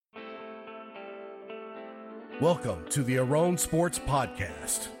Welcome to the Arone Sports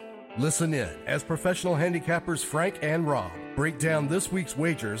Podcast. Listen in as professional handicappers Frank and Rob break down this week's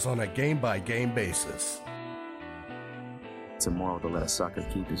wagers on a game-by-game basis. It's immoral to let a sucker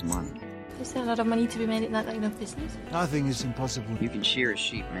keep his money. Is there a lot of money to be made in that line of business? Nothing is impossible. You can shear a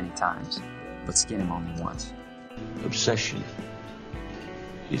sheep many times, but skin him only once. Obsession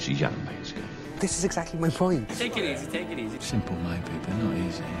is a young man's game. This is exactly my point. Take it easy, take it easy. Simple maybe, but not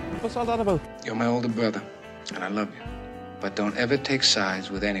easy. What's all that about? You're my older brother, and I love you. But don't ever take sides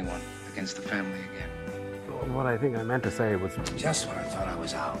with anyone against the family again. What I think I meant to say was... Just when I thought I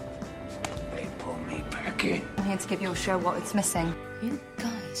was out, they pulled me back in. I'm here to give your show what it's missing. You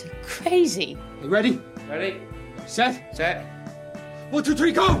guys are crazy. You ready? Ready. Set. Set. 1, 2,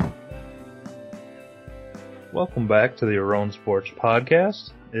 3, go! Welcome back to the Arone Sports Podcast.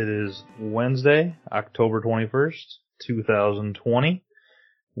 It is Wednesday, October 21st, 2020.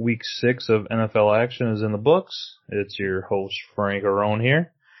 Week 6 of NFL action is in the books. It's your host, Frank Arone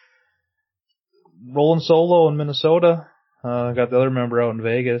here. Rolling solo in Minnesota. Got the other member out in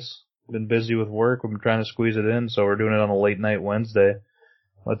Vegas. Been busy with work. We've been trying to squeeze it in, so we're doing it on a late night Wednesday.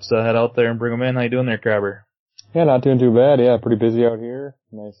 Let's head out there and bring them in. How you doing there, Crabber? Yeah, not doing too bad. Yeah, pretty busy out here.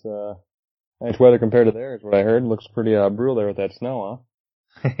 Nice weather compared to there is what I heard. Looks pretty brutal there with that snow,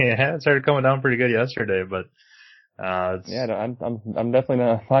 huh? Yeah, it started coming down pretty good yesterday, but yeah, I'm definitely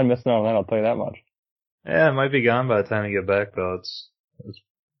not fine missing out on that, I'll tell you that much. Yeah, it might be gone by the time you get back though. It's a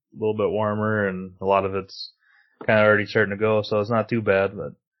little bit warmer and a lot of it's kind of already starting to go, so it's not too bad,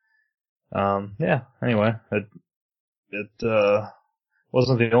 but yeah, anyway, it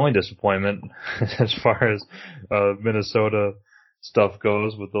wasn't the only disappointment as far as Minnesota stuff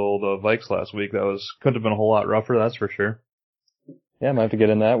goes with the old Vikes last week. Couldn't have been a whole lot rougher, that's for sure. Yeah, might have to get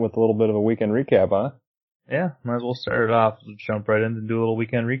in that with a little bit of a weekend recap, huh? Yeah, might as well start it off. Jump right in and do a little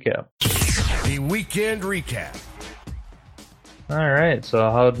weekend recap. The weekend recap. Alright,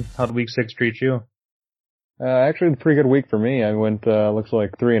 so how'd week 6 treat you? Actually, a pretty good week for me. I went, looks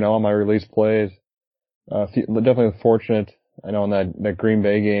like 3-0 on my release plays. Definitely fortunate. I know in that Green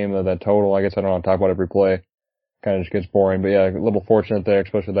Bay game, that total, I guess I don't want to talk about every play. Kind of just gets boring, but yeah, a little fortunate there,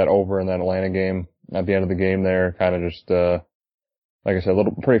 especially that over in that Atlanta game. At the end of the game there, kind of just, like I said,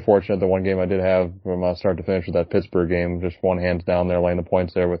 pretty fortunate. The one game I did have from start to finish with that Pittsburgh game, just one hands down there, laying the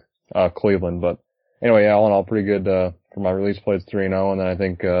points there with Cleveland. But anyway, yeah, all in all, pretty good for my release plays 3-0, and then I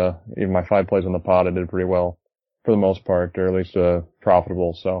think even my 5 plays on the pod, I did pretty well for the most part, or at least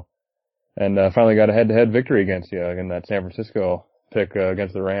profitable. So, and finally got a head-to-head victory against you in that San Francisco pick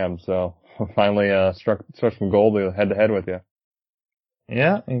against the Rams. So finally struck some gold head-to-head with you.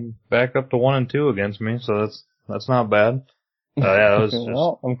 Yeah, and back up to 1-2 against me, so that's not bad. Yeah, that was just...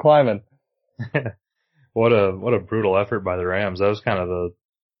 Well, I'm climbing. What a brutal effort by the Rams. That was kind of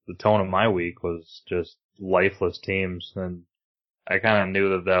the tone of my week, was just lifeless teams, and I kind of knew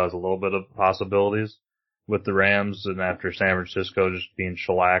that was a little bit of possibilities with the Rams, and after San Francisco just being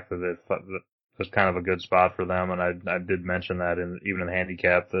shellacked, that it was kind of a good spot for them, and I did mention that even in the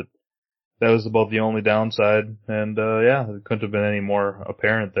handicap that was about the only downside, and yeah, it couldn't have been any more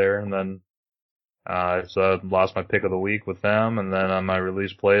apparent there. And then so I lost my pick of the week with them, and then on my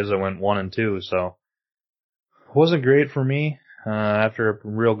release plays I went 1-2, so it wasn't great for me. After a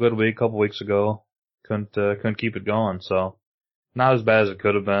real good week a couple weeks ago, couldn't keep it going, so not as bad as it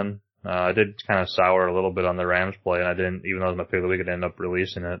could have been. I did kind of sour a little bit on the Rams play, and I didn't, even though it was my pick of the week, I didn't end up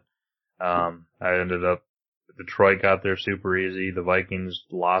releasing it. Detroit got there super easy. The Vikings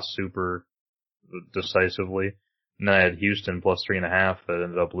lost super decisively. And then I had Houston plus 3.5 that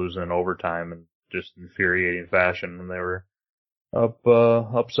ended up losing in overtime in just infuriating fashion when they were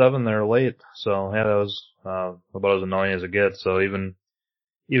up 7 there late. So yeah, that was about as annoying as it gets. So even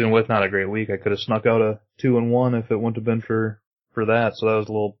with not a great week, I could have snuck out a 2-1 if it wouldn't have been for that. So that was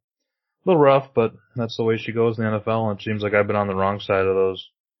a little rough, but that's the way she goes in the NFL, and it seems like I've been on the wrong side of those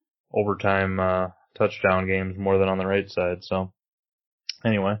overtime touchdown games more than on the right side. So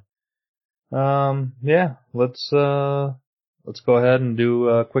anyway, yeah, let's go ahead and do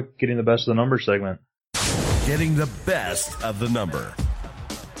a quick getting the best of the number segment. Getting the best of the number.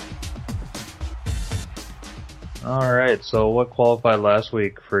 All right, so what qualified last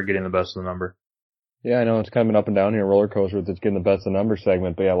week for getting the best of the number? Yeah, I know it's kind of been up and down here, roller coaster with this getting the best of the number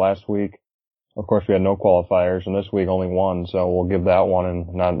segment. But yeah, last week, of course, we had no qualifiers, and this week only one, so we'll give that one.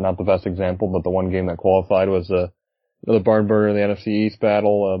 And not the best example, but the one game that qualified was the barn burner, the NFC East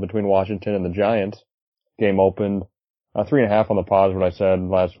battle between Washington and the Giants. Game opened 3.5 on the pod is what I said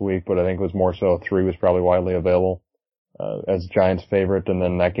last week, but I think it was more so 3 was probably widely available as Giants favorite, and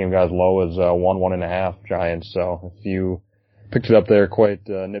then that game got as low as 1.5 Giants. So if you picked it up there quite,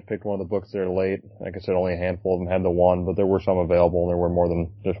 nitpicked one of the books there late. Like I said, only a handful of them had the one, but there were some available, and there were more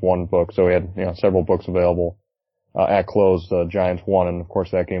than just one book. So we had, several books available. At close, the Giants won, and of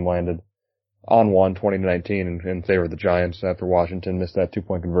course that game landed on 20-19 in favor of the Giants after Washington missed that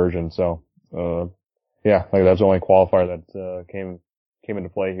 2-point conversion. So, yeah, like that's the only qualifier that, came into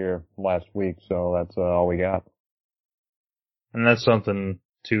play here last week. So that's, all we got. And that's something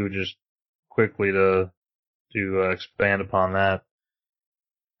too, just quickly to expand upon that.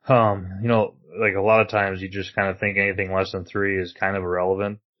 Like a lot of times you just kind of think anything less than 3 is kind of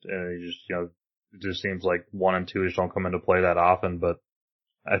irrelevant. And you just, it just seems like 1 and 2 just don't come into play that often. But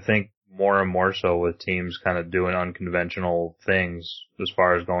I think more and more so with teams kind of doing unconventional things as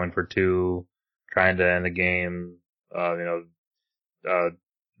far as going for 2, trying to end the game,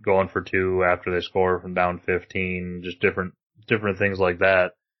 going for 2 after they score from down 15, just different things like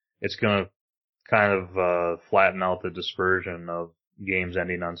that. It's going to kind of flatten out the dispersion of games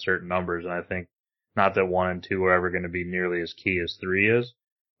ending on certain numbers. And I think not that 1 and 2 are ever going to be nearly as key as 3 is,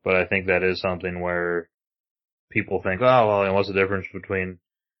 but I think that is something where people think, oh, well, what's the difference between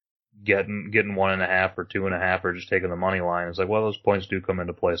getting 1.5 or 2.5 or just taking the money line? It's like, well, those points do come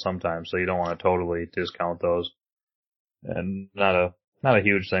into play sometimes, so you don't want to totally discount those. And not a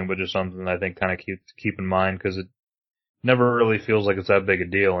huge thing, but just something I think kind of keep in mind, because it never really feels like it's that big a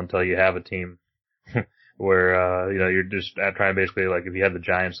deal until you have a team where, you're just trying basically, like, if you had the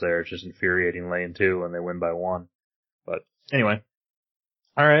Giants there, it's just infuriating laying 2 and they win by 1. But anyway.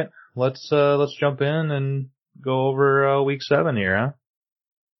 All right. Let's jump in and go over, week 7 here, huh?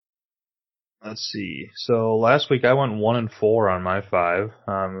 Let's see. So last week I went 1 and 4 on my 5.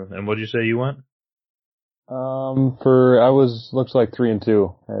 And what'd you say you went? Looks like 3 and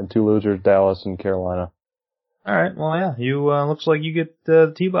 2. I had 2 losers, Dallas and Carolina. All right. Well, yeah, you, looks like you get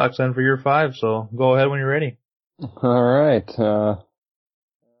the T-Box then for your 5, so go ahead when you're ready. All right.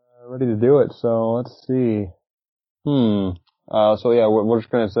 Ready to do it. So let's see. So yeah, we're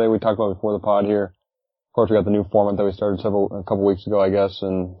just going to say, we talked about before the pod here. Of course, we got the new format that we started a couple weeks ago, I guess,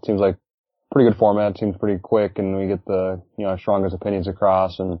 and it seems like pretty good format. It seems pretty quick, and we get the, strongest opinions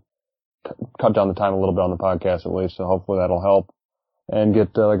across and cut down the time a little bit on the podcast at least. So hopefully that'll help and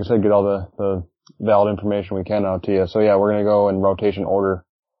get, like I said, get all the valid information we can out to you. So yeah, we're going to go in rotation order,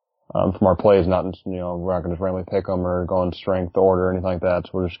 from our plays, not, we're not going to just randomly pick them or go in strength order or anything like that.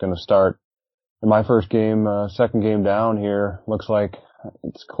 So we're just going to start in my first game, second game down here. Looks like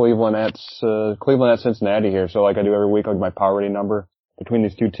it's Cleveland at Cincinnati here. So like I do every week, like my power rating number between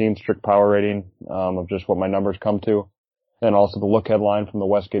these two teams, strict power rating, of just what my numbers come to. And also the look headline from the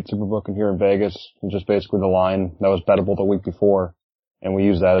Westgate Superbook in here in Vegas, just basically the line that was bettable the week before. And we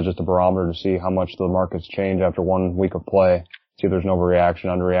use that as just a barometer to see how much the markets change after 1 week of play. See if there's an overreaction,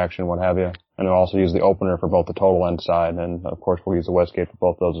 underreaction, what have you. And we'll also use the opener for both the total and side. And of course we'll use the Westgate for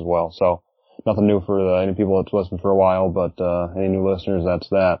both those as well. So nothing new for any people that's listened for a while, but any new listeners, that's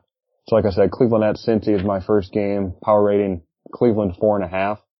that. So like I said, Cleveland at Cincy is my first game. Power rating, Cleveland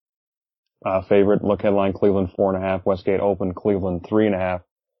 4.5. Favorite, look headline, Cleveland 4.5. Westgate open, Cleveland 3.5.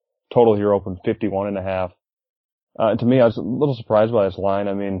 Total here open 51.5. To me, I was a little surprised by this line.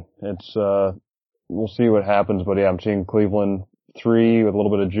 I mean, it's, we'll see what happens, but yeah, I'm seeing Cleveland 3 with a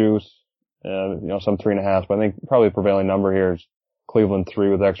little bit of juice, some 3.5, but I think probably the prevailing number here is Cleveland 3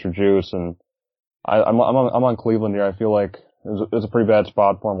 with extra juice, and I'm on Cleveland here. I feel like it was a pretty bad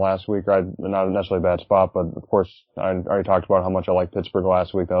spot for him last week. Not necessarily a bad spot, but of course, I already talked about how much I liked Pittsburgh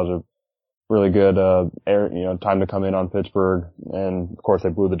last week. That was a really good, time to come in on Pittsburgh. And of course they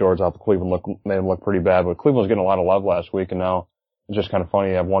blew the doors off Cleveland, made them look pretty bad, but Cleveland was getting a lot of love last week, and now it's just kind of funny.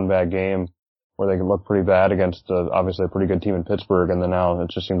 You have one bad game where they can look pretty bad against, obviously a pretty good team in Pittsburgh, and then now it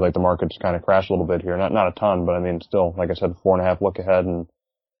just seems like the market's kind of crashed a little bit here. Not a ton, but I mean, still, like I said, 4.5 look ahead, and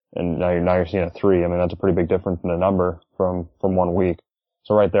now you're seeing a 3. I mean, that's a pretty big difference in the number from 1 week.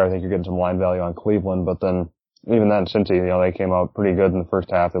 So right there, I think you're getting some line value on Cleveland, but then, even then, Cincy, they came out pretty good in the first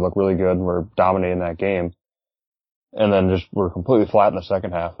half. They looked really good and were dominating that game. And then just were completely flat in the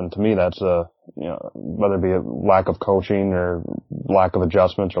second half. And to me, that's whether it be a lack of coaching or lack of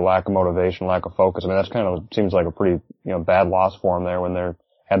adjustments or lack of motivation, lack of focus. I mean, that's kind of seems like a pretty, bad loss for them there when they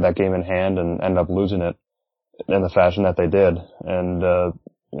had that game in hand and ended up losing it in the fashion that they did. And,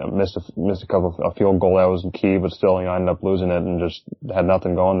 missed a field goal that was key, but still, ended up losing it and just had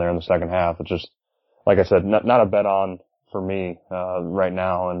nothing going there in the second half. It's just, like I said, not a bet on for me, right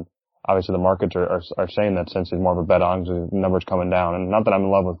now. And obviously the markets are saying that since it's more of a bet on because the numbers coming down. And not that I'm in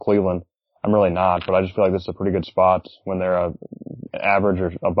love with Cleveland. I'm really not, but I just feel like this is a pretty good spot when they're a average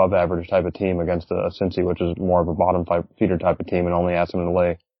or above average type of team against a Cincy, which is more of a bottom feeder type of team and only asks them to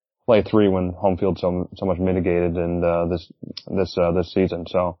lay play 3 when home field's so much mitigated and this season.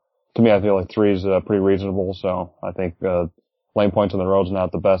 So to me, I feel like 3 is pretty reasonable. So I think laying points on the road's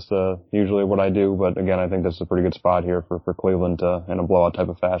not the best usually what I do, but again, I think this is a pretty good spot here for Cleveland in a blowout type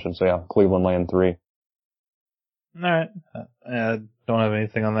of fashion. So yeah, Cleveland laying 3. All right. I don't have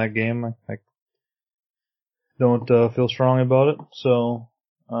anything on that game. I don't feel strongly about it, so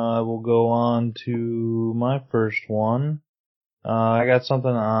I will go on to my first one. I got something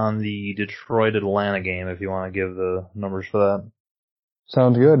on the Detroit-Atlanta game, if you want to give the numbers for that.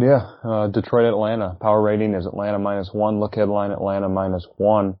 Sounds good, yeah. Detroit-Atlanta. Power rating is Atlanta -1. Look headline Atlanta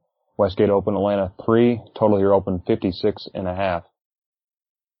 -1. Westgate Open Atlanta 3. Total here open 56.5.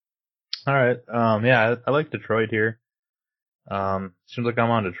 All right. Yeah, I like Detroit here. Seems like I'm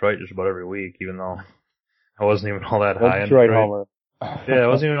on Detroit just about every week, even though I wasn't even all that high in Detroit. Homer. Yeah, I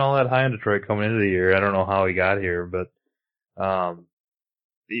wasn't even all that high in Detroit coming into the year. I don't know how he got here, but I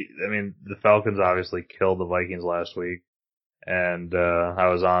mean, the Falcons obviously killed the Vikings last week, and I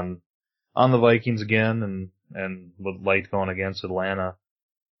was on the Vikings again, and liked going against Atlanta,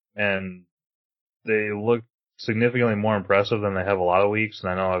 and they look significantly more impressive than they have a lot of weeks,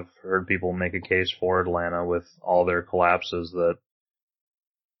 and I know I've heard people make a case for Atlanta with all their collapses that,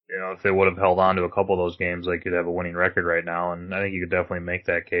 you know, if they would have held on to a couple of those games, they could have a winning record right now, and I think you could definitely make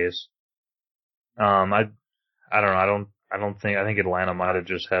that case. I don't know, I think Atlanta might have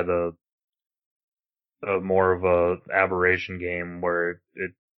just had a more of a aberration game where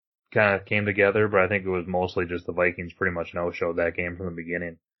it kind of came together, but I think it was mostly just the Vikings pretty much no-showed that game from the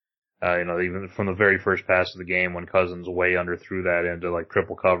beginning. Even from the very first pass of the game when Cousins way underthrew that into like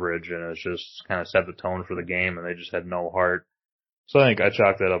triple coverage, and it's just kind of set the tone for the game, and they just had no heart. So I think I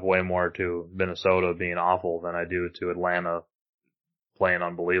chalk that up way more to Minnesota being awful than I do to Atlanta playing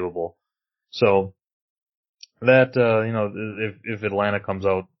unbelievable. So that, if Atlanta comes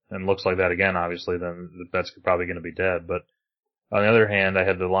out and looks like that again, obviously, then that's probably going to be dead. But on the other hand, I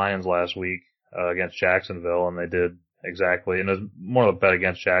had the Lions last week against Jacksonville, and they did exactly, and it was more of a bet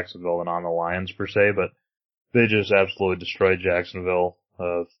against Jacksonville than on the Lions per se, but they just absolutely destroyed Jacksonville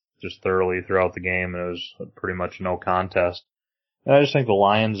just thoroughly throughout the game, and it was pretty much no contest. And I just think the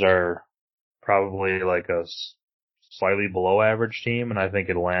Lions are probably like a slightly below average team, and I think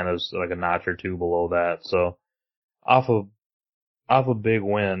Atlanta's like a notch or two below that. So off a big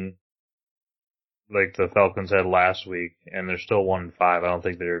win like the Falcons had last week, and they're still 1-5, I don't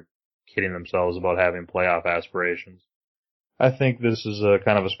think they're kidding themselves about having playoff aspirations. I think this is a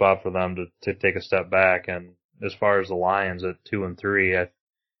kind of a spot for them to take a step back. And as far as the Lions at 2-3,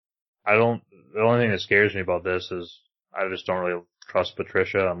 the only thing that scares me about this is I just don't really trust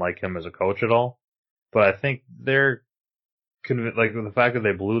Patricia and like him as a coach at all. But I think they're like the fact that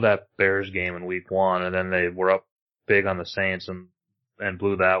they blew that Bears game in week 1, and then they were up big on the Saints and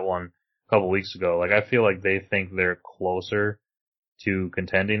blew that one a couple weeks ago. Like, I feel like they think they're closer to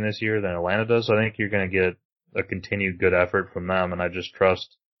contending this year than Atlanta does. So I think you're going to get a continued good effort from them, and I just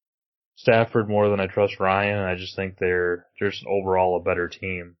trust Stafford more than I trust Ryan, and I just think they're just overall a better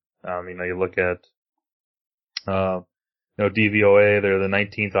team. You look at, DVOA, they're the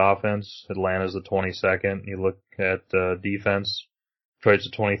 19th offense, Atlanta's the 22nd. You look at, defense, Detroit's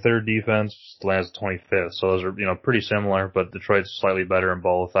the 23rd defense, Atlanta's the 25th. So those are, pretty similar, but Detroit's slightly better in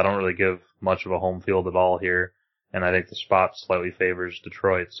both. I don't really give much of a home field at all here, and I think the spot slightly favors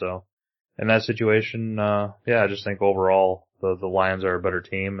Detroit. So in that situation, I just think overall the Lions are a better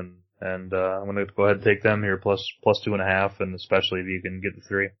team, and I'm going to go ahead and take them here plus 2.5, and especially if you can get the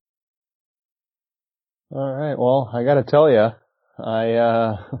 3. All right. Well, I got to tell you,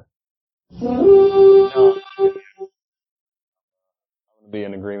 I'm going to be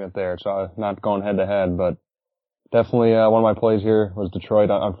in agreement there. So I'm not going head to head, but definitely one of my plays here was Detroit.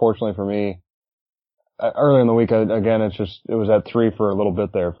 Unfortunately for me, earlier in the week, again, it was at 3 for a little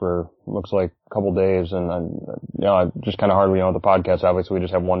bit there for looks like a couple days, and just kind of hard. The podcast, obviously, we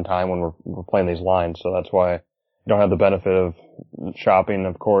just have one time when we're playing these lines, so that's why you don't have the benefit of shopping.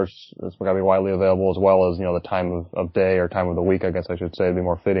 Of course, it's got to be widely available, as well as the time of day or time of the week, I guess I should say, to be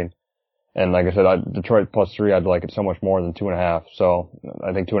more fitting. And like I said, Detroit plus 3, I'd like it so much more than 2.5. So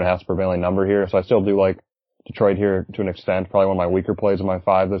I think 2.5 is the prevailing number here. So I still do like Detroit here to an extent. Probably one of my weaker plays in my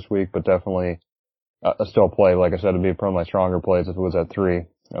 5 this week, but definitely still play. Like I said, it'd be one of my stronger plays if it was at 3,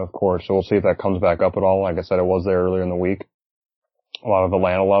 of course. So we'll see if that comes back up at all. Like I said, it was there earlier in the week. A lot of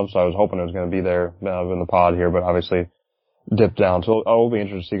Atlanta love, so I was hoping it was going to be there in the pod here, but obviously dipped down. So I will be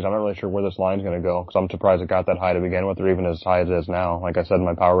interested to see, because I'm not really sure where this line's going to go, because I'm surprised it got that high to begin with, or even as high as it is now. Like I said in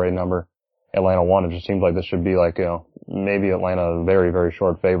my power rating number, Atlanta 1, it just seems like this should be like, maybe Atlanta a very, very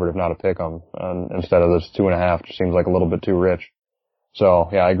short favorite, if not a pick 'em, instead of this 2.5. Just seems like a little bit too rich. So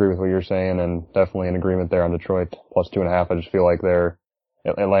yeah, I agree with what you're saying, and definitely in agreement there on Detroit plus 2.5. I just feel like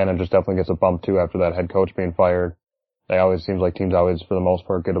Atlanta just definitely gets a bump too after that head coach being fired. They always seems like teams always for the most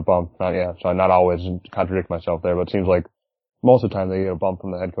part get a bump. Not always, contradict myself there, but it seems like most of the time they get a bump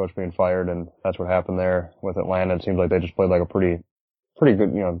from the head coach being fired, and that's what happened there with Atlanta. It seems like they just played like a pretty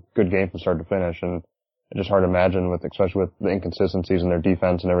good, good game from start to finish, and it's just hard to imagine especially with the inconsistencies in their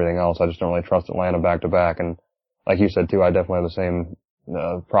defense and everything else. I just don't really trust Atlanta back to back, and like you said too, I definitely have the same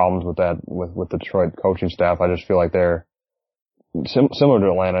problems with that with the Detroit coaching staff. I just feel like they're similar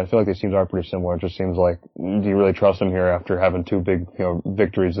to Atlanta. I feel like these teams are pretty similar. It just seems like, do you really trust them here after having two big,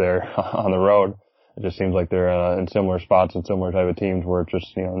 victories there on the road? It just seems like they're in similar spots and similar type of teams where it's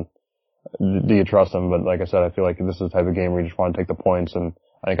just, do you trust them? But like I said, I feel like this is the type of game where you just want to take the points, and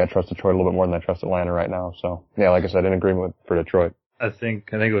I think I trust Detroit a little bit more than I trust Atlanta right now. So yeah, like I said, in agreement for Detroit. I think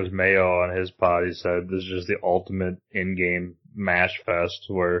it was Mayo on his pod. He said this is just the ultimate in-game mash fest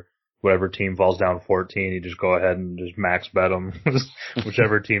where whatever team falls down 14, you just go ahead and just max bet them.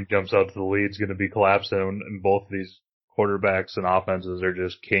 Whichever team jumps out to the lead is going to be collapsing. And both of these quarterbacks and offenses are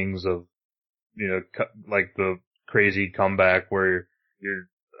just kings of, like the crazy comeback where you're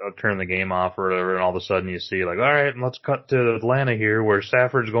turn the game off or whatever, and all of a sudden you see like, all right, let's cut to Atlanta here where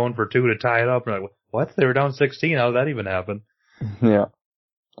Stafford's going for 2 to tie it up. And like, what? They were down 16. How did that even happen? Yeah,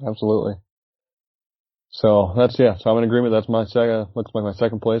 absolutely. So so I'm in agreement. That's looks like my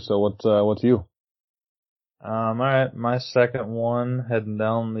second place. So what's you? All right. My second one heading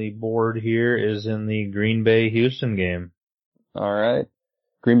down the board here is in the Green Bay Houston game. All right.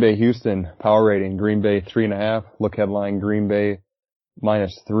 Green Bay Houston power rating, Green Bay 3.5. Look headline, Green Bay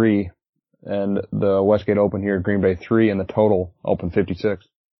 -3. And the Westgate Open here, Green Bay 3, and the total open 56.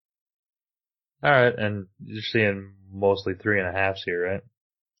 All right. And you're seeing mostly 3.5s here, right?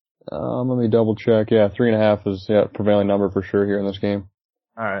 Let me double check. Yeah, 3.5 is prevailing number for sure here in this game.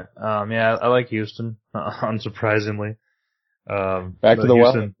 All right. I like Houston, unsurprisingly. Back to the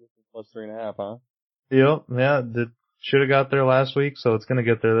weapon. Plus 3.5, huh? Yep. Yeah. Should have got there last week, so it's going to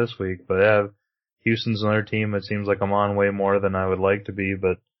get there this week. But yeah, Houston's another team. It seems like I'm on way more than I would like to be,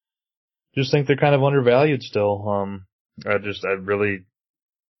 but just think they're kind of undervalued still. I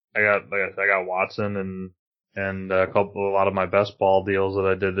got Watson and a lot of my best ball deals that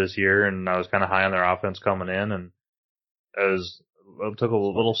I did this year, and I was kind of high on their offense coming in, and it took a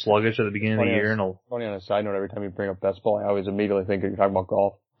little sluggish at the beginning of the year. Funny on a side note, every time you bring up best ball, I always immediately think you're talking about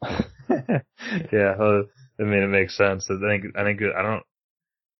golf. Yeah, it makes sense.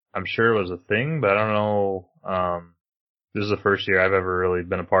 I'm sure it was a thing, but I don't know. This is the first year I've ever really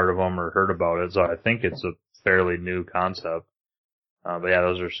been a part of them or heard about it, so I think it's a fairly new concept. But yeah,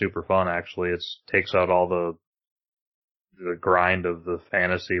 those are super fun actually. It takes out all the grind of the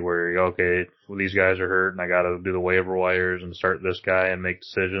fantasy where okay, these guys are hurt and I gotta do the waiver wires and start this guy and make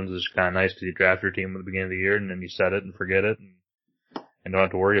decisions. It's kind of nice because you draft your team at the beginning of the year and then you set it and forget it and don't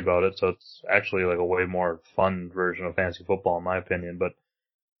have to worry about it. So it's actually like a way more fun version of fantasy football in my opinion. But,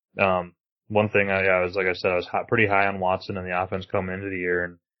 one thing I was pretty high on Watson and the offense coming into the year,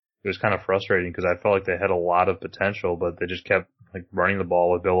 and it was kind of frustrating because I felt like they had a lot of potential, but they just kept like running the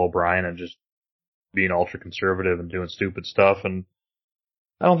ball with Bill O'Brien and just being ultra conservative and doing stupid stuff. And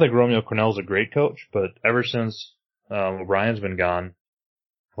I don't think Romeo Crennel's a great coach, but ever since O'Brien's been gone,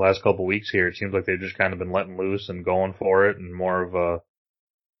 the last couple of weeks here, it seems like they've just kind of been letting loose and going for it and more of a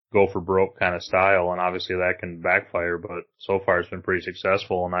go for broke kind of style. And obviously that can backfire, but so far it's been pretty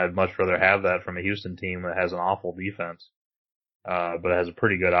successful. And I'd much rather have that from a Houston team that has an awful defense, but has a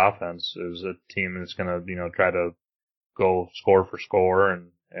pretty good offense, is a team that's going to, try to go score for score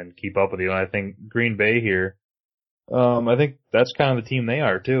and keep up with you. And I think Green Bay here, I think that's kind of the team they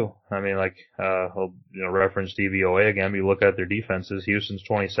are too. I mean, I'll, reference DVOA again. You look at their defenses, Houston's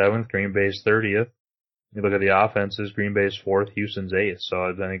 27th, Green Bay's 30th. You look at the offenses, Green Bay's 4th, Houston's 8th. So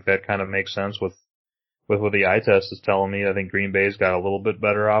I think that kind of makes sense with what the eye test is telling me. I think Green Bay's got a little bit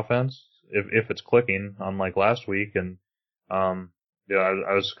better offense if it's clicking, unlike last week. And, I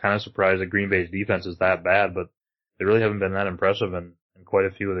was kind of surprised that Green Bay's defense is that bad, but they really haven't been that impressive in quite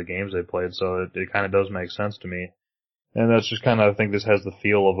a few of the games they played. So it kind of does make sense to me. And that's just kind of, I think this has the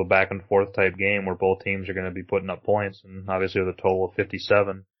feel of a back and forth type game where both teams are going to be putting up points. And obviously with a total of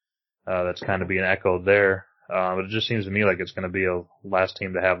 57, that's kind of being echoed there. But it just seems to me like it's going to be a last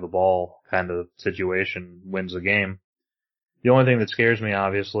team to have the ball kind of situation wins the game. The only thing that scares me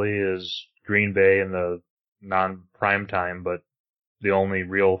obviously is Green Bay in the non-prime time, but the only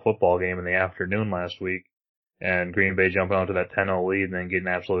real football game in the afternoon last week, and Green Bay jumping onto that 10-0 lead and then getting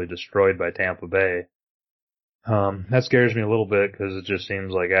absolutely destroyed by Tampa Bay. That scares me a little bit because it just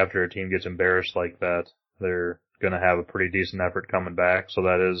seems like after a team gets embarrassed like that, they're going to have a pretty decent effort coming back. So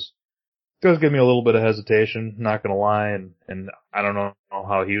does give me a little bit of hesitation, not going to lie. And I don't know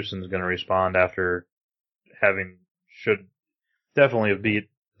how Houston's going to respond after should definitely have beat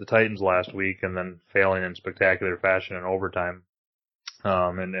the Titans last week and then failing in spectacular fashion in overtime,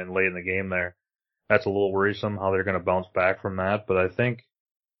 and late in the game there. That's a little worrisome how they're going to bounce back from that. But I think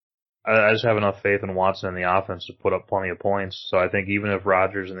I just have enough faith in Watson and the offense to put up plenty of points. So I think even if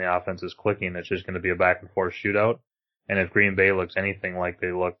Rodgers and the offense is clicking, it's just going to be a back and forth shootout. And if Green Bay looks anything like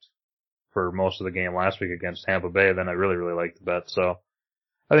they looked for most of the game last week against Tampa Bay, then I really, really like the bet. So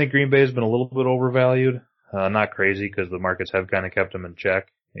I think Green Bay has been a little bit overvalued. Not crazy because the markets have kind of kept them in check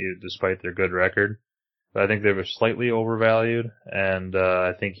despite their good record. But I think they were slightly overvalued, and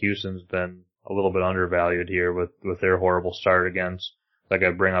I think Houston's been a little bit undervalued here with their horrible start against, like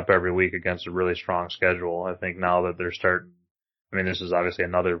I bring up every week, against a really strong schedule. I think now that they're starting, I mean, this is obviously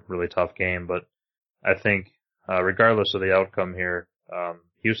another really tough game, but I think regardless of the outcome here,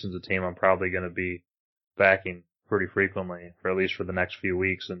 Houston's a team I'm probably going to be backing pretty frequently for at least for the next few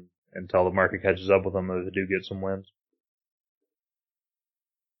weeks and until the market catches up with them if they do get some wins.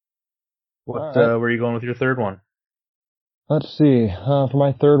 Where are you going with your third one? Let's see. For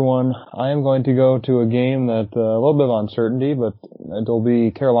my third one, I am going to go to a game that a little bit of uncertainty, but it'll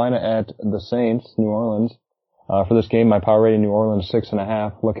be Carolina at the Saints, New Orleans. For this game, my power rating, New Orleans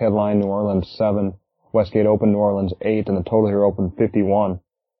 6.5. Look headline, New Orleans 7. Westgate open, New Orleans 8, and the total here open 51.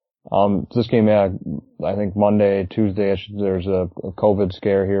 This game, yeah, I think Monday, Tuesday, there's a COVID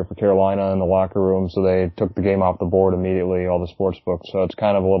scare here for Carolina in the locker room, so they took the game off the board immediately, all the sports books. So it's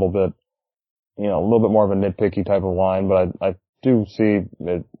kind of a little bit more of a nitpicky type of line, but I do see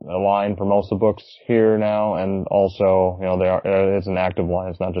it a line for most of the books here now, and also, it's an active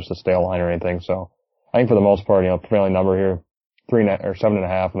line. It's not just a stale line or anything. So I think for the most part, prevailing number here,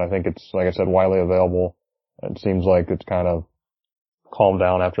 7.5, and I think it's, like I said, widely available. It seems like it's kind of calmed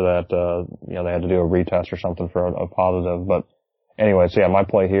down after that, they had to do a retest or something for a positive. But anyway, so yeah, my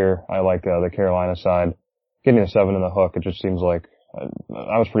play here, I like the Carolina side. Getting a 7 in the hook, it just seems like,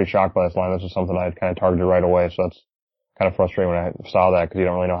 I was pretty shocked by this line. This is something I had kind of targeted right away, so that's kind of frustrating when I saw that because you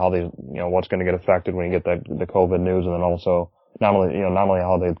don't really know how what's going to get affected when you get the COVID news, and then also not only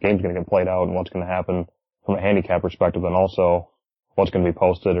how the game's going to get played out and what's going to happen from a handicap perspective, and also what's going to be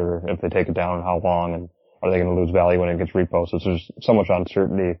posted or if they take it down and how long, and are they going to lose value when it gets reposted? So there's so much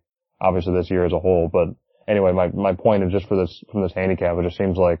uncertainty, obviously, this year as a whole. But anyway, my point is just from this handicap, it just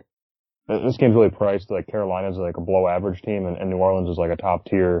seems like this game's really priced like Carolina's like a below average team, and New Orleans is like a top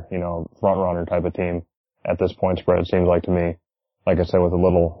tier, front runner type of team at this point spread, it seems like to me. Like I said, with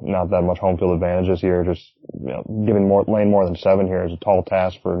not that much home field advantage this year, just, laying more than 7 here is a tall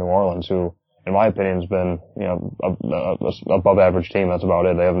task for New Orleans, who, in my opinion, has been, above average team. That's about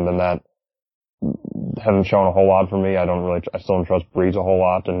it. They haven't shown a whole lot for me. I still don't trust Breeze a whole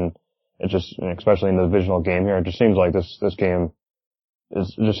lot, and it just, especially in the divisional game here, it just seems like this game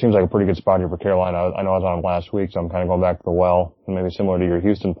just seems like a pretty good spot here for Carolina. I know I was on last week, so I'm kind of going back to the well, maybe similar to your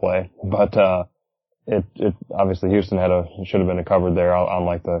Houston play, but, it obviously Houston should have been covered there on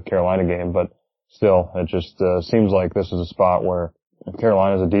like the Carolina game, but still, it just, seems like this is a spot where if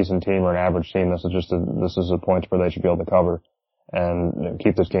Carolina's a decent team or an average team, this is a point where they should be able to cover and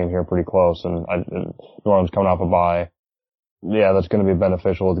keep this game here pretty close. And New Orleans coming off a bye, yeah, that's going to be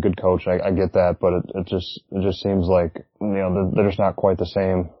beneficial with a good coach. I get that, but it just seems like, they're just not quite the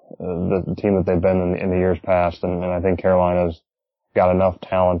same, the team that they've been in the years past. And I think Carolina's got enough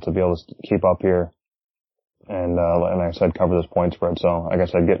talent to be able to keep up here. And like I said, cover this point spread. So I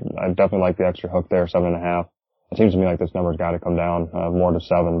guess I definitely like the extra hook there, 7.5. It seems to me like this number's got to come down, more to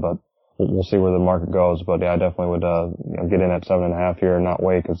 7, but we'll see where the market goes. But yeah, I definitely would, get in at 7.5 here and not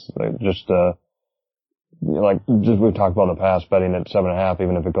wait, cause we've talked about in the past, betting at 7.5,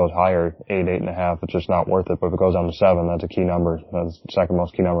 even if it goes higher, 8.5, it's just not worth it. But if it goes down to 7, that's a key number. That's the second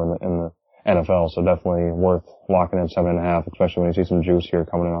most key number in the NFL. So definitely worth locking in 7.5, especially when you see some juice here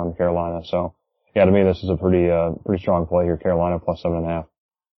coming in on Carolina. So yeah, to me, this is a pretty strong play here. Carolina plus 7.5.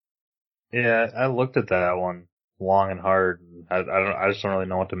 Yeah, I looked at that one long and hard. I just don't really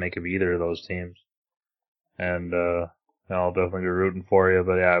know what to make of either of those teams. And, I'll definitely be rooting for you.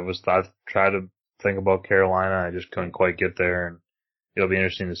 But yeah, I tried to think about Carolina. I just couldn't quite get there, and it'll be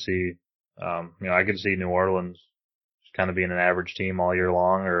interesting to see. I could see New Orleans just kind of being an average team all year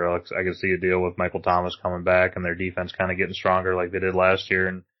long, or I could see a deal with Michael Thomas coming back and their defense kind of getting stronger like they did last year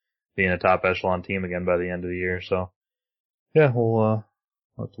and being a top echelon team again by the end of the year. So yeah, we'll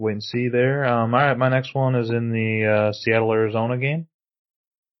have to wait and see there. All right, my next one is in the Seattle-Arizona game.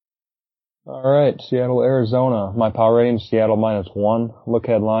 All right, Seattle, Arizona. My power rating, Seattle -1. Look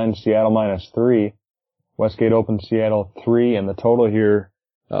headline, Seattle -3. Westgate opened Seattle 3, and the total here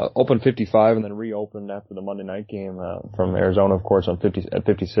opened 55 and then reopened after the Monday night game from Arizona, of course, at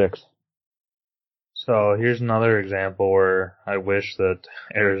 56. So here's another example where I wish that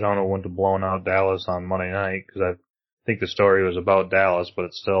Arizona wouldn't have blown out Dallas on Monday night, because I think the story was about Dallas, but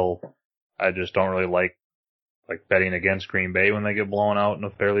it's still, I just don't really like betting against Green Bay when they get blown out in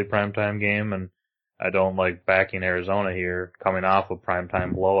a fairly primetime game, and I don't like backing Arizona here coming off a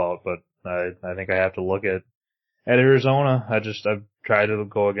primetime blowout, but I think I have to look at Arizona. I've tried to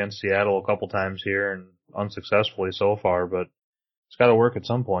go against Seattle a couple times here and unsuccessfully so far, but it's got to work at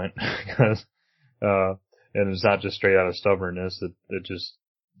some point because and it's not just straight out of stubbornness. It just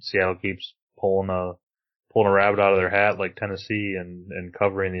Seattle keeps pulling a rabbit out of their hat like Tennessee and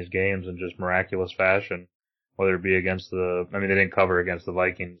covering these games in just miraculous fashion. Whether it be against they didn't cover against the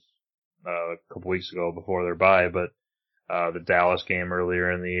Vikings a couple weeks ago before their bye, but the Dallas game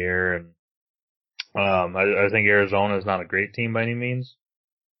earlier in the year, and I think Arizona is not a great team by any means,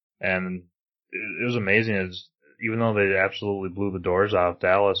 and it was amazing. Even though they absolutely blew the doors off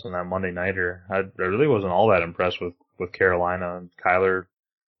Dallas in that Monday nighter, I really wasn't all that impressed with Carolina. And Kyler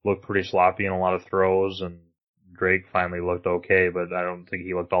looked pretty sloppy in a lot of throws, and Drake finally looked okay, but I don't think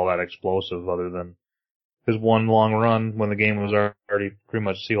he looked all that explosive other than his one long run when the game was already pretty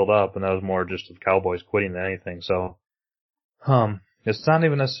much sealed up, and that was more just the Cowboys quitting than anything. So, it's not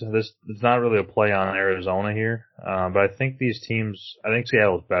even it's not really a play on Arizona here, but I think these teams, I think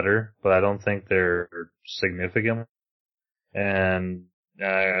Seattle's better, but I don't think they're significant. And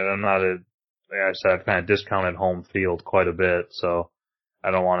I'm not like I said, I've kind of discounted home field quite a bit, so I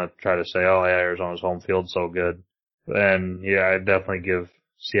don't want to try to say, oh yeah, Arizona's home field's so good. And yeah, I'd definitely give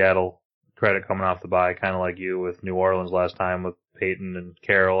Seattle credit coming off the bye, kind of like you with New Orleans last time with Peyton and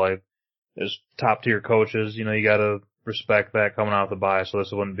Carroll. There's top tier coaches, you gotta respect that coming off the bye, so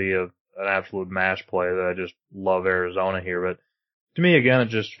this wouldn't be an absolute mash play that I just love Arizona here. But to me, again, it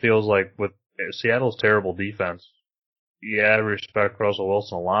just feels like with Seattle's terrible defense, I respect Russell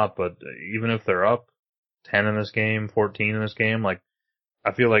Wilson a lot, but even if they're up 10 in this game, 14 in this game, I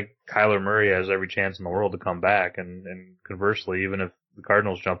feel like Kyler Murray has every chance in the world to come back, and conversely, even if the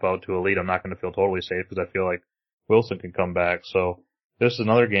Cardinals jump out to a lead, I'm not going to feel totally safe because I feel like Wilson can come back. So this is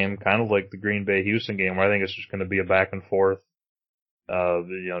another game, kind of like the Green Bay-Houston game, where I think it's just going to be a back and forth.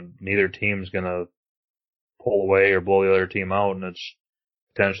 Neither team's going to pull away or blow the other team out, and it's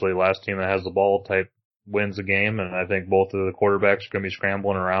potentially the last team that has the ball type wins the game. And I think both of the quarterbacks are going to be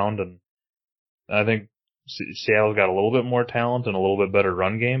scrambling around, and I think Seattle's got a little bit more talent and a little bit better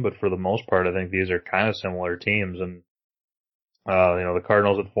run game, but for the most part, I think these are kind of similar teams. And the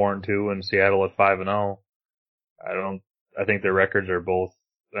Cardinals at 4-2 and Seattle at 5-0. I think their records are both,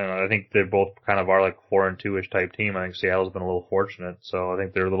 I think they both kind of are like 4-2-ish type team. I think Seattle's been a little fortunate, so I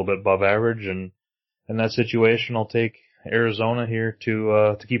think they're a little bit above average. And in that situation, I'll take Arizona here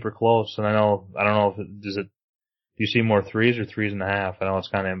to keep her close. And I don't know do you see more 3s or 3.5? I know it's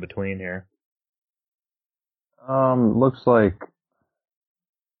kind of in between here. Looks like,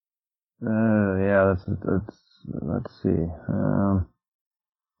 let's see.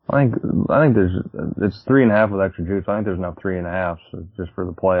 I think it's 3.5 with extra juice. I think there's enough 3.5. So just for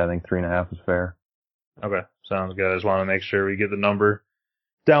the play, I think 3.5 is fair. Okay. Sounds good. I just want to make sure we get the number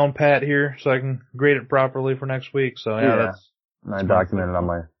down pat here so I can grade it properly for next week. So I documented on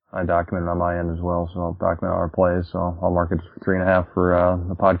my end as well. So I'll document our plays. So I'll mark it for 3.5 for,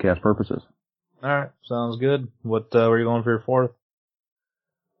 the podcast purposes. All right. Sounds good. What, were you going for your fourth?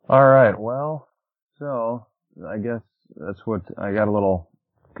 All right. Well, so I guess that's what I got a little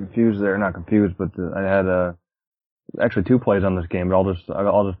confused there. Not confused, but I had actually 2 plays on this game. But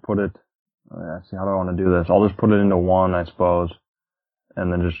I'll just put it. See, how do I want to do this? I'll just put it into one, I suppose,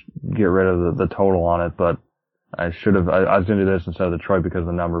 and then just get rid of the total on it. But I was going to do this instead of Detroit because of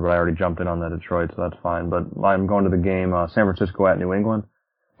the number, but I already jumped in on the Detroit, so that's fine. But I'm going to the game, San Francisco at New England.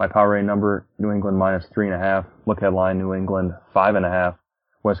 My power rating number, New England minus 3.5. Look headline, New England 5.5.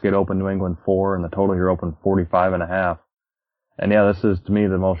 Westgate open, New England 4, and the total here open 45.5. And yeah, this is to me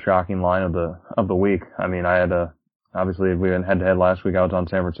the most shocking line of the week. I mean, I had obviously we went head to head last week. I was on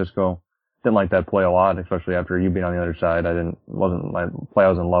San Francisco. Didn't like that play a lot, especially after you being on the other side. Wasn't my play I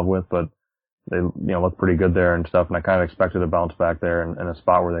was in love with, but they, looked pretty good there and stuff. And I kind of expected a bounce back there in a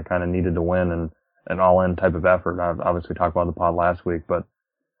spot where they kind of needed to win and an all-in type of effort. I obviously talked about the pod last week, but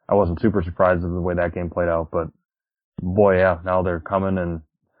I wasn't super surprised of the way that game played out. But boy, yeah, now they're coming and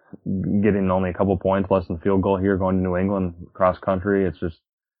getting only a couple points, less than field goal here, going to New England cross country. It's just,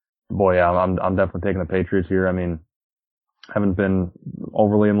 boy, yeah, I'm definitely taking the Patriots here. I mean, haven't been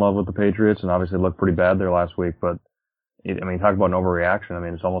overly in love with the Patriots and obviously looked pretty bad there last week, but I mean, talk about an overreaction. I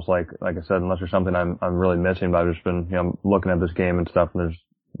mean, it's almost like I said, unless there's something I'm really missing, but I've just been, looking at this game and stuff, and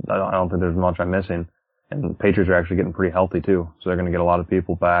I don't think there's much I'm missing. And the Patriots are actually getting pretty healthy too, so they're going to get a lot of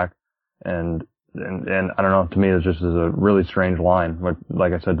people back. And I don't know, to me, it just is a really strange line. But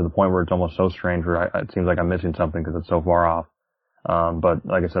like I said, to the point where it's almost so strange where it seems like I'm missing something because it's so far off. But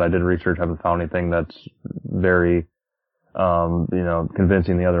like I said, I did research, haven't found anything that's very,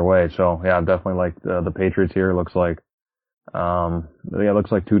 convincing the other way. So yeah, I definitely like the Patriots here. It looks like, it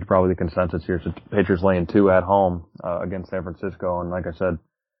looks like 2's probably the consensus here. So Patriots laying 2 at home, against San Francisco. And like I said,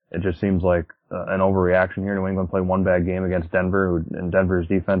 it just seems like an overreaction here. New England played one bad game against Denver, and Denver's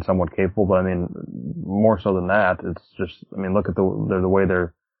defense somewhat capable. But I mean, more so than that, it's just, I mean, look at the way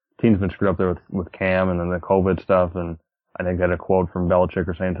their team's been screwed up there with Cam and then the COVID stuff. And I think I had a quote from Belichick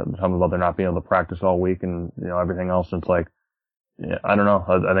or saying something about they're not being able to practice all week and, everything else. And it's like, I don't know.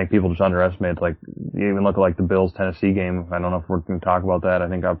 I think people just underestimate. It's like, you even look at like the Bills-Tennessee game. I don't know if we're going to talk about that. I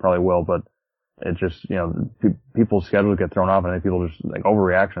think I probably will, but it just, people's schedules get thrown off, and I think people just, like,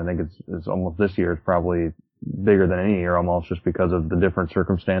 overreaction. I think it's almost this year is probably bigger than any year almost, just because of the different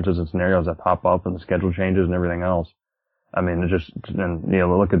circumstances and scenarios that pop up and the schedule changes and everything else. I mean,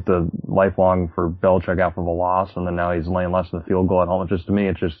 look at the lifelong for Belichick out of a loss, and then now he's laying less than a field goal at home. It's just, to me,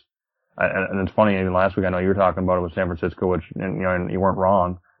 it's just, and it's funny, even last week, I know you were talking about it with San Francisco, which, and you weren't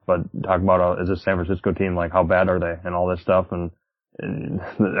wrong, but talking about, is this San Francisco team, like, how bad are they and all this stuff, and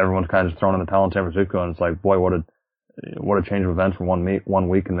everyone's kind of just throwing in the towel in San Francisco, and it's like, boy, what a change of events from 1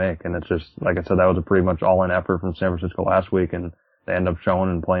 week can make. And it's just, like I said, that was a pretty much all-in effort from San Francisco last week, and they end up showing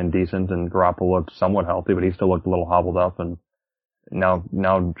and playing decent, and Garoppolo looked somewhat healthy, but he still looked a little hobbled up. And now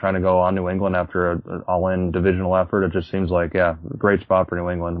trying to go on New England after an all-in divisional effort, it just seems like, yeah, great spot for New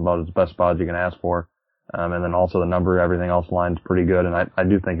England, about as best spot as you can ask for. And then also the number, everything else lines pretty good, and I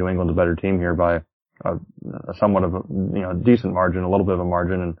do think New England's a better team here by a somewhat of a, decent margin, a little bit of a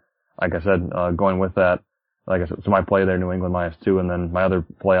margin. And like I said, going with that, like I said, so my play there, New England -2, and then my other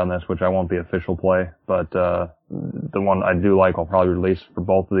play on this, which I won't be official play, but, the one I do like, I'll probably release for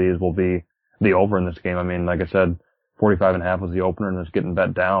both of these, will be the over in this game. I mean, like I said, 45.5 was the opener, and it's getting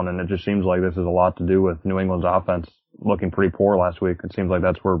bet down, and it just seems like this has a lot to do with New England's offense looking pretty poor last week. It seems like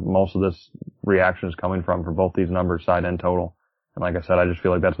that's where most of this reaction is coming from for both these numbers, side and total. And like I said, I just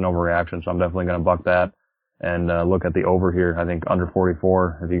feel like that's an overreaction, so I'm definitely going to buck that and look at the over here. I think under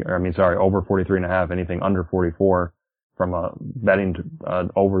 44, over 43.5, anything under 44 from a betting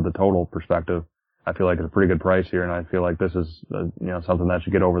over the total perspective. I feel like it's a pretty good price here, and I feel like this is something that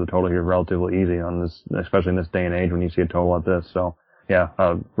should get over the total here relatively easy on this, especially in this day and age when you see a total like this. So yeah,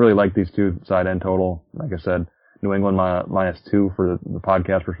 really like these 2 side and total. Like I said, New England -2 for the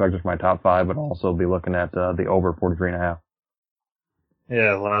podcast perspective for my top 5, but also be looking at the over 43.5.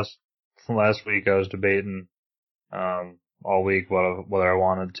 Yeah, last week I was debating all week whether I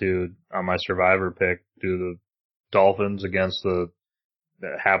wanted to, on my survivor pick, do the Dolphins against the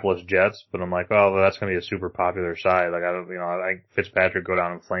hapless Jets, but I'm like, oh, well, that's going to be a super popular side. Like, I think Fitzpatrick go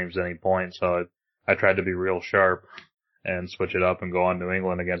down in flames at any point, so I tried to be real sharp and switch it up and go on New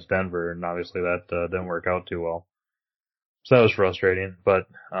England against Denver, and obviously that didn't work out too well. So that was frustrating, but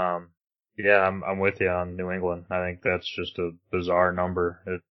yeah, I'm with you on New England. I think that's just a bizarre number.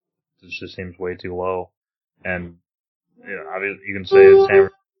 It just seems way too low. And obviously you can say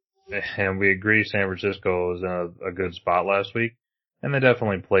and we agree San Francisco was in a good spot last week, and they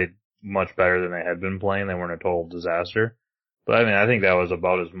definitely played much better than they had been playing. They weren't a total disaster. But I mean, I think that was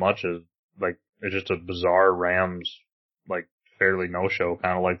about as much as, like, it's just a bizarre Rams, like, fairly no-show,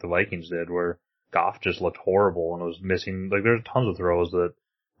 kind of like the Vikings did, where Goff just looked horrible and was missing, like, there's tons of throws that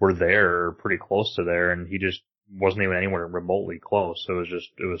were there or pretty close to there, and he just wasn't even anywhere remotely close. So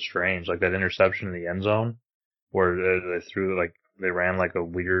it was strange. Like that interception in the end zone where they ran like a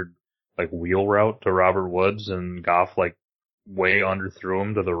weird, like, wheel route to Robert Woods, and Goff, like, way underthrew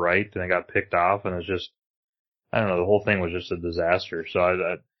him to the right, and it got picked off, and it's just, I don't know, the whole thing was just a disaster. So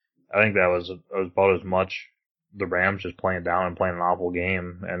I think that was about as much the Rams just playing down and playing an awful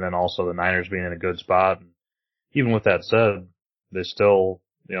game, and then also the Niners being in a good spot. And even with that said, they still,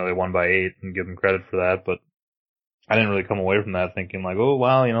 they won by 8, and give them credit for that, but I didn't really come away from that thinking like, oh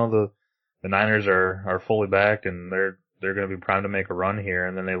wow, the Niners are fully back, and they're going to be primed to make a run here,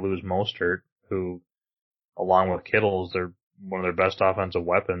 and then they lose Mostert, who, along with Kittle, they're one of their best offensive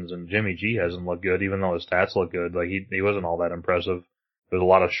weapons, and Jimmy G hasn't looked good, even though his stats look good. Like, he wasn't all that impressive. There's a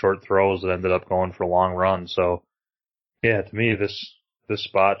lot of short throws that ended up going for long runs. So, yeah, to me, this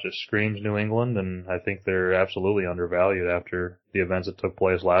spot just screams New England, and I think they're absolutely undervalued after the events that took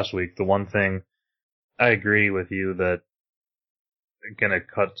place last week. The one thing, I agree with you that gonna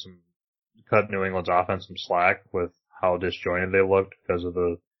cut New England's offense some slack with how disjointed they looked because of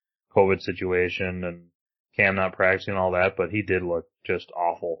the COVID situation and Cam not practicing and all that, but he did look just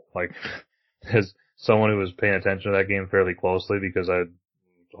awful. Like, as someone who was paying attention to that game fairly closely because I was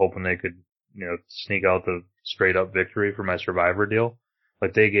hoping they could, sneak out the straight up victory for my Survivor deal.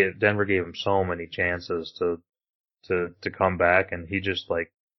 Like, Denver gave him so many chances to come back, and he just,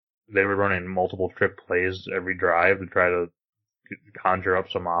 like, they were running multiple trick plays every drive to try to conjure up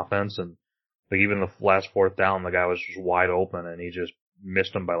some offense, and like even the last fourth down, the guy was just wide open and he just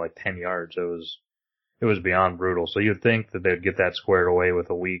missed him by like 10 yards. It was beyond brutal. So you'd think that they'd get that squared away with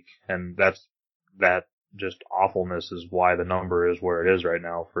a week, and that just awfulness is why the number is where it is right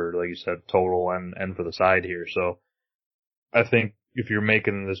now for, like you said, total and for the side here. So I think if you're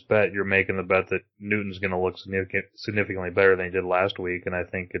making this bet, you're making the bet that Newton's going to look significantly better than he did last week, and I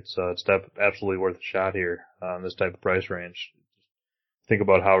think it's absolutely worth a shot here on this type of price range. Think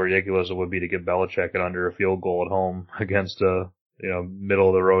about how ridiculous it would be to get Belichick at under a field goal at home against a middle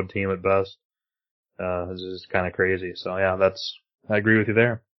of the road team at best. This is kind of crazy. So yeah, I agree with you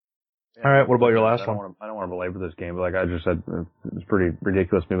there. Yeah, all right, what about your last one? I don't want to belabor this game, but like I just said, it's pretty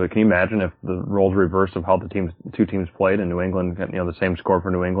ridiculous to me. But can you imagine if the roles reversed of how the two teams played in New England, the same score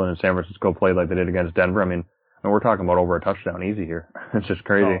for New England and San Francisco played like they did against Denver? I mean, we're talking about over a touchdown easy here. It's just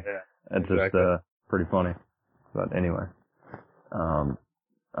crazy. Oh, yeah. It's exactly. Just pretty funny. But anyway. All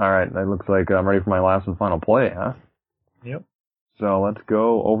right, that looks like I'm ready for my last and final play, huh? Yep. So let's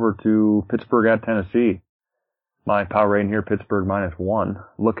go over to Pittsburgh at Tennessee. My power rating here, Pittsburgh -1.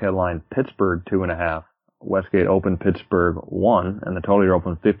 Look headline, Pittsburgh 2.5. Westgate open Pittsburgh 1, and the total here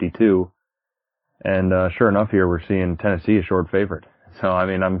open 52. And sure enough here, we're seeing Tennessee a short favorite. So, I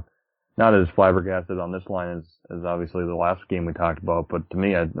mean, I'm not as flabbergasted on this line as obviously the last game we talked about, but to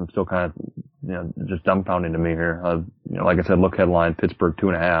me, I'm still kind of, just dumbfounding to me here. Like I said, look headline, Pittsburgh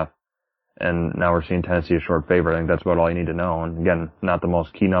 2.5. And now we're seeing Tennessee a short favorite. I think that's about all you need to know. And again, not the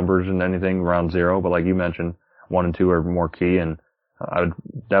most key numbers in anything, around 0, but like you mentioned, 1 and 2 are more key, and I would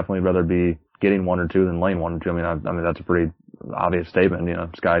definitely rather be getting 1 or 2 than laying 1 or 2. I mean, that's a pretty obvious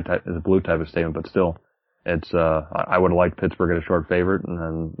statement, sky type is a blue type of statement, but still, it's, I would have liked Pittsburgh at a short favorite, and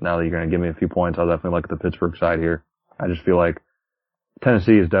then now that you're going to give me a few points, I'll definitely like the Pittsburgh side here. I just feel like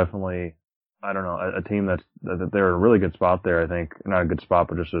Tennessee is definitely, I don't know, a team that they're in a really good spot there, I think. Not a good spot,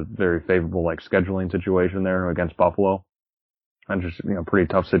 but just a very favorable, like, scheduling situation there against Buffalo. And just, pretty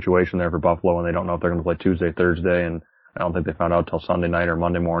tough situation there for Buffalo, and they don't know if they're going to play Tuesday, Thursday, and I don't think they found out till Sunday night or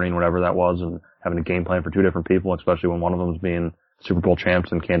Monday morning, whatever that was, and having a game plan for 2 different people, especially when one of them is being Super Bowl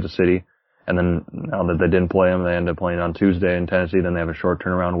champs in Kansas City. And then now that they didn't play them, they end up playing on Tuesday in Tennessee, then they have a short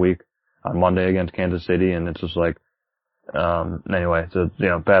turnaround week on Monday against Kansas City, and it's just like, anyway, it's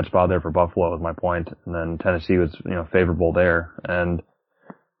a, bad spot there for Buffalo is my point. And then Tennessee was, favorable there. And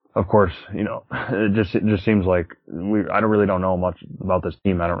of course, it just seems like I don't know much about this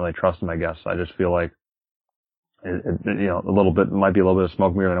team. I don't really trust them, I guess. I just feel like a little bit, might be a little bit of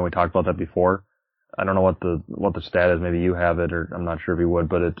smoke mirror. I know we talked about that before. I don't know what the stat is. Maybe you have it, or I'm not sure if you would,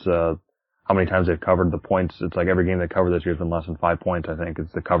 but it's, how many times they've covered the points. It's like every game they covered this year has been less than 5 points, I think.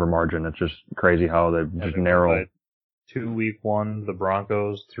 It's the cover margin. It's just crazy how they've just narrow. 2 week 1 to the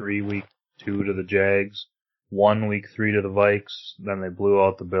Broncos, 3 week 2 to the Jags, 1 week 3 to the Vikes, then they blew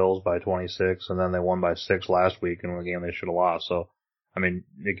out the Bills by 26, and then they won by 6 last week in a game they should have lost. So, I mean,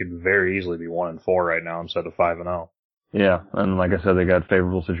 it could very easily be 1-4 right now instead of 5-0. Yeah, and like I said, they got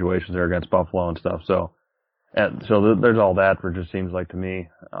favorable situations there against Buffalo and stuff. So there's all that where it just seems like to me,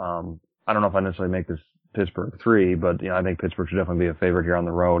 I don't know if I necessarily make this Pittsburgh 3, but I think Pittsburgh should definitely be a favorite here on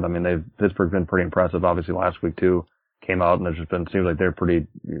the road. I mean, Pittsburgh's been pretty impressive, obviously last week too. Came out and there's just been, seems like they're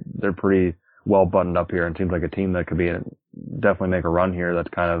pretty well buttoned up here, and seems like a team that could definitely make a run here. That's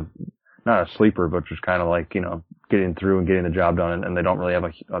kind of not a sleeper, but just kind of like, getting through and getting the job done. And they don't really have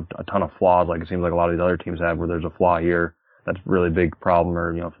a ton of flaws like it seems like a lot of these other teams have, where there's a flaw here that's a really big problem,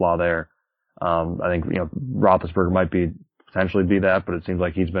 or, flaw there. I think, Roethlisberger might potentially be that, but it seems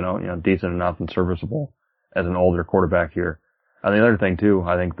like he's been, decent enough and serviceable as an older quarterback here. And the other thing too,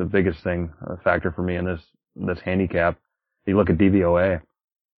 I think the biggest factor for me in this handicap, you look at DVOA,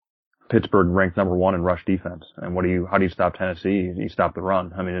 Pittsburgh ranked number 1 in rush defense. And how do you stop Tennessee? You stop the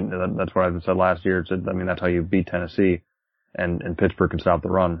run. I mean, that's what I said last year. That's how you beat Tennessee, and Pittsburgh can stop the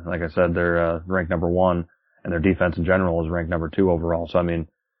run. Like I said, they're ranked number 1, and their defense in general is ranked number 2 overall. So I mean,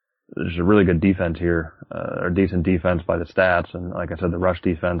 there's a really good defense here, or decent defense by the stats. And like I said, the rush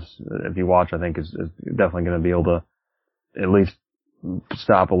defense, if you watch, I think is definitely going to be able to at least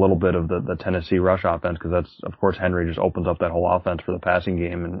stop a little bit of the Tennessee rush offense, because that's, of course, Henry just opens up that whole offense for the passing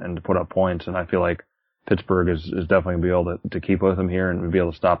game and to put up points. And I feel like Pittsburgh is definitely going to be able to keep with them here and be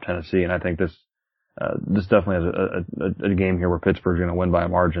able to stop Tennessee. And I think this definitely is a game here where Pittsburgh's going to win by a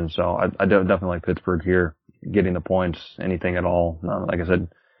margin. So I definitely like Pittsburgh here, getting the points, anything at all. Like I said,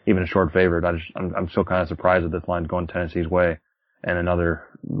 even a short favorite. I'm still kind of surprised that this line's going Tennessee's way, and another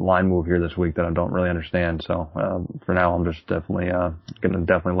line move here this week that I don't really understand. So for now, I'm just definitely going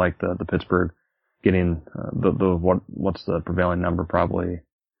to like the Pittsburgh getting what's the prevailing number? Probably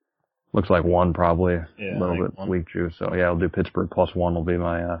looks like 1, probably a little bit 1. Weak juice. So yeah, I'll do Pittsburgh +1 will be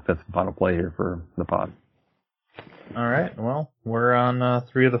my fifth and final play here for the pod. All right. Well, we're on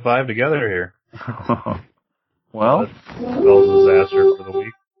 3 of the 5 together here. Well, Bell's disaster for the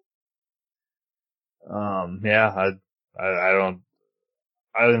week. Yeah,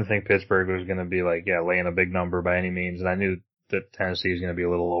 I didn't think Pittsburgh was going to be laying a big number by any means, and I knew that Tennessee is going to be a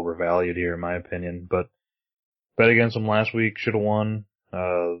little overvalued here, in my opinion. But bet against them last week, should have won.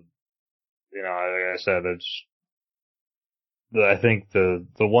 Like I said, I think the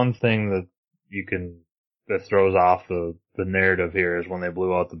one thing that throws off the narrative here is when they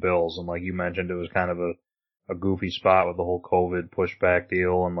blew out the Bills, and like you mentioned, it was kind of a goofy spot with the whole COVID pushback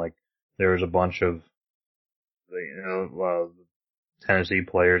deal, and there was a bunch of Tennessee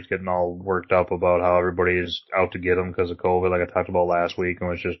players getting all worked up about how everybody is out to get them because of COVID, like I talked about last week, and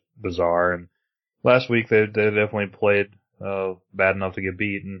it was just bizarre. And last week they definitely played bad enough to get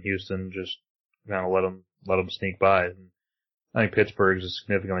beat, and Houston just kind of let them sneak by. And I think Pittsburgh's a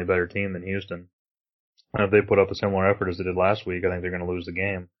significantly better team than Houston. And if they put up a similar effort as they did last week, I think they're going to lose the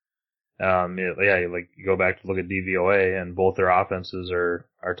game. You go back to look at DVOA, and both their offenses are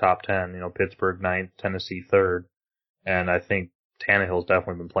top 10. Pittsburgh 9th, Tennessee 3rd, and I think Tannehill's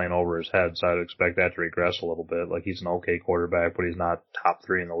definitely been playing over his head, so I'd expect that to regress a little bit. He's an okay quarterback, but he's not top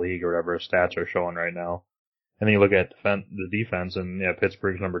 3 in the league or whatever his stats are showing right now. And then you look at the defense, and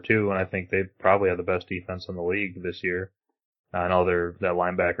Pittsburgh's number 2, and I think they probably have the best defense in the league this year. I know that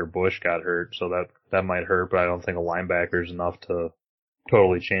linebacker Bush got hurt, so that might hurt, but I don't think a linebacker is enough to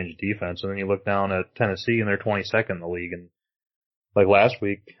totally change the defense. And then you look down at Tennessee, and they're 22nd in the league. And like last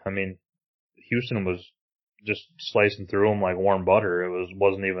week, Houston was just slicing through them like warm butter. It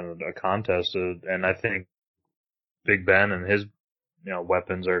wasn't even a contest. And I think Big Ben and his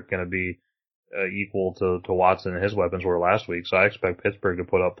weapons are going to be equal to Watson and his weapons were last week. So I expect Pittsburgh to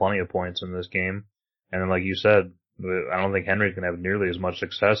put up plenty of points in this game. And then, like you said, I don't think Henry's going to have nearly as much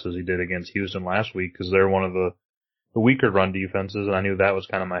success as he did against Houston last week, because they're one of the weaker run defenses, and I knew that was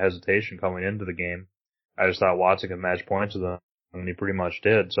kind of my hesitation coming into the game. I just thought Watson could match points with them, and he pretty much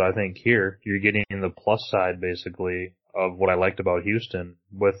did. So I think here you're getting the plus side, basically, of what I liked about Houston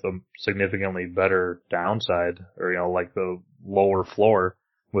with a significantly better downside, or the lower floor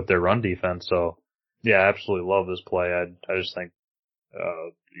with their run defense. So yeah, I absolutely love this play. I just think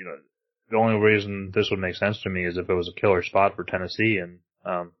the only reason this would make sense to me is if it was a killer spot for Tennessee, and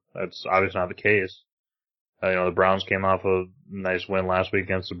that's obviously not the case. The Browns came off a nice win last week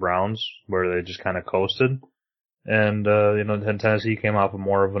against the Browns, where they just kind of coasted. And, Tennessee came off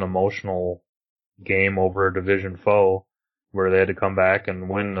more of an emotional game over a division foe, where they had to come back and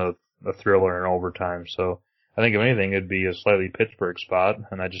win a thriller in overtime. So I think if anything, it'd be a slightly Pittsburgh spot,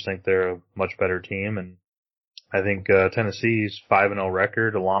 and I just think they're a much better team. And I think Tennessee's 5-0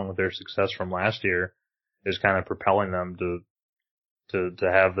 record, along with their success from last year, is kind of propelling them to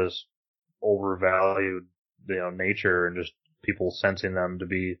have this overvalued nature, and just people sensing them to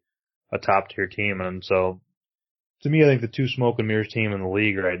be a top tier team. And so to me, I think the 2 smoke and mirrors team in the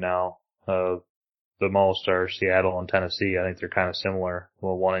league right now, the most are Seattle and Tennessee. I think they're kind of similar,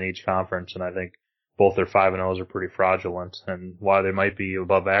 one in each conference, and I think both their 5-0s are pretty fraudulent. And while they might be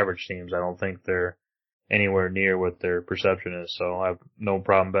above average teams, I don't think they're anywhere near what their perception is. So I have no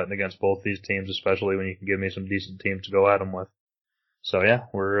problem betting against both these teams, especially when you can give me some decent teams to go at them with. So yeah,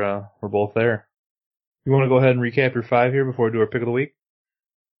 we're both there. You want to go ahead and recap your 5 here before we do our pick of the week?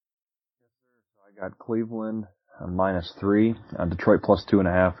 I got Cleveland -3, Detroit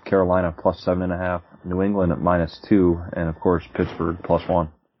 +2.5, Carolina +7.5, New England at -2, and of course Pittsburgh +1.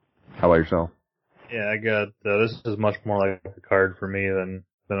 How about yourself? Yeah, I got this is much more like a card for me than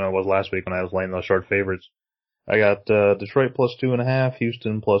it was last week when I was laying those short favorites. I got Detroit +2.5,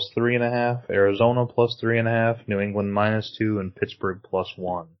 Houston +3.5, Arizona +3.5, New England -2, and Pittsburgh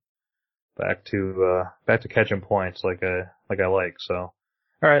 +1. Back to catching points like I like. So,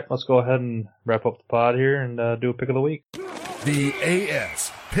 all right, let's go ahead and wrap up the pod here and do a pick of the week. The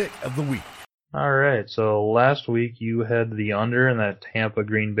AS pick of the week. All right, so last week you had the under in that Tampa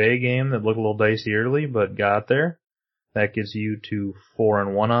Green Bay game that looked a little dicey early, but got there. That gets you to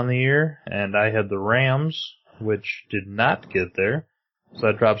 4-1 on the year, and I had the Rams, which did not get there, so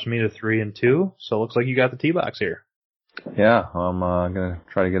that drops me to 3-2. So it looks like you got the T-box here. Yeah, I'm going to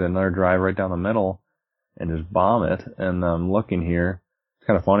try to get another drive right down the middle and just bomb it. And I'm looking here. It's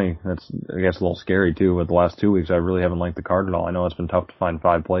kind of funny. It's, I guess, a little scary, too. But the last 2 weeks, I really haven't liked the card at all. I know it's been tough to find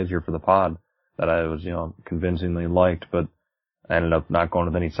 5 plays here for the pod that I was, convincingly liked. But I ended up not going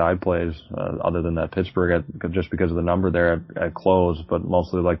with any side plays other than that Pittsburgh, just because of the number there at close, but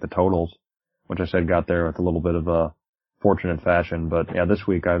mostly like the totals, which I said got there with a little bit of a fortunate fashion. But yeah, this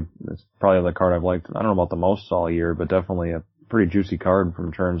week it's probably the card I've liked. I don't know about the most all year, but definitely a pretty juicy card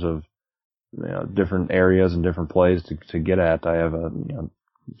from terms of different areas and different plays to get at. I have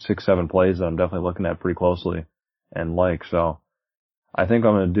 6-7 plays that I'm definitely looking at pretty closely and like. So I think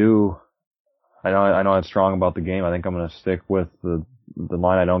I'm going to do. I know I'm strong about the game. I think I'm going to stick with the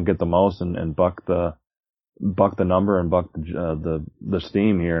line I don't get the most and buck the number and buck the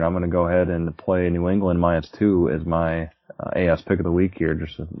steam here, and I'm going to go ahead and play New England -2 as my AS pick of the week here,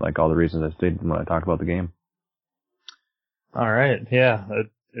 just like all the reasons I stated when I talked about the game. All right, yeah.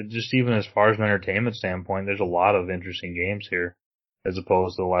 Just even as far as an entertainment standpoint, there's a lot of interesting games here, as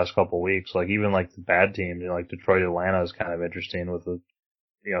opposed to the last couple of weeks. Like even like the bad teams, like Detroit, Atlanta is kind of interesting with a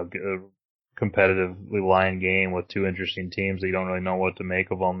competitively line game with 2 interesting teams that you don't really know what to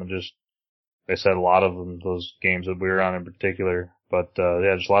make of them, and just. I said a lot of them, those games that we were on in particular, but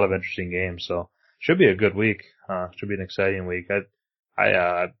yeah, just a lot of interesting games. So should be a good week. Should be an exciting week.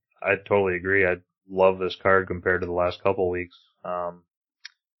 I totally agree. I love this card compared to the last couple of weeks.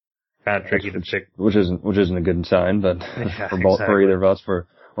 Kind of tricky to pick, which isn't a good sign, but yeah, for either of us, we're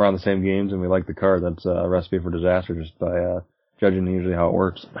on the same games and we like the card. That's a recipe for disaster just by judging usually how it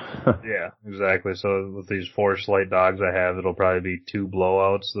works. Yeah, exactly. So with these 4 slight dogs I have, it'll probably be 2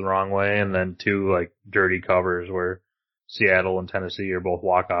 blowouts the wrong way and then 2 like dirty covers where Seattle and Tennessee are both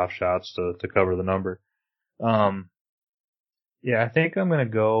walk-off shots to cover the number. Yeah, I think I'm going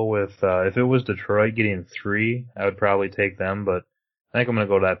to go with, if it was Detroit getting 3, I would probably take them, but I think I'm going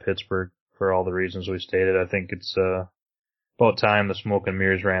to go to that Pittsburgh for all the reasons we stated. I think it's, about time the smoke and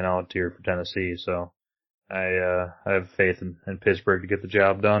mirrors ran out here for Tennessee, so. I have faith in Pittsburgh to get the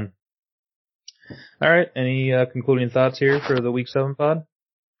job done. All right. Any concluding thoughts here for the Week 7 pod?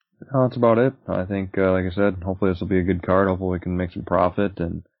 No, that's about it. I think, like I said, hopefully this will be a good card. Hopefully we can make some profit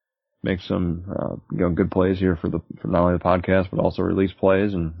and make some good plays here for not only the podcast but also release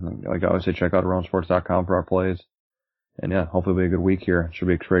plays. And like I always say, check out aroundsports.com for our plays. And yeah, hopefully it'll be a good week here. It should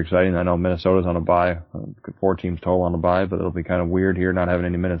be very exciting. I know Minnesota's on a bye, 4 teams total on a bye, but it'll be kind of weird here not having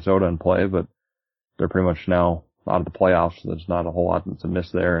any Minnesota in play, but they're pretty much now out of the playoffs, so there's not a whole lot to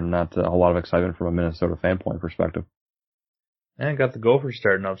miss there and not a whole lot of excitement from a Minnesota fan point perspective. And got the Gophers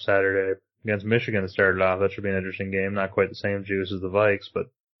starting up Saturday against Michigan to start it off. That should be an interesting game. Not quite the same juice as the Vikes, but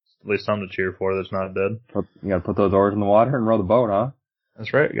at least something to cheer for that's not dead. You gotta put those oars in the water and row the boat, huh?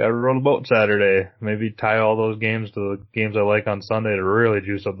 That's right. You gotta row the boat Saturday. Maybe tie all those games to the games I like on Sunday to really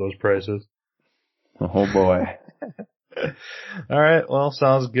juice up those prices. Oh boy. All right. Well,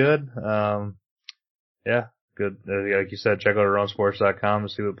 sounds good. Yeah, good. Like you said, check out aroundsports.com to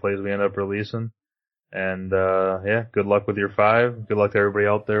see what plays we end up releasing. And, yeah, good luck with your 5. Good luck to everybody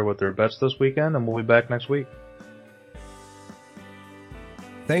out there with their bets this weekend, and we'll be back next week.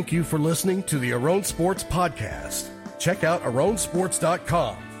 Thank you for listening to the Around Sports Podcast. Check out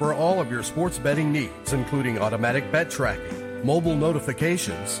aroundsports.com for all of your sports betting needs, including automatic bet tracking, mobile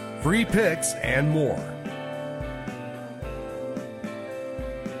notifications, free picks, and more.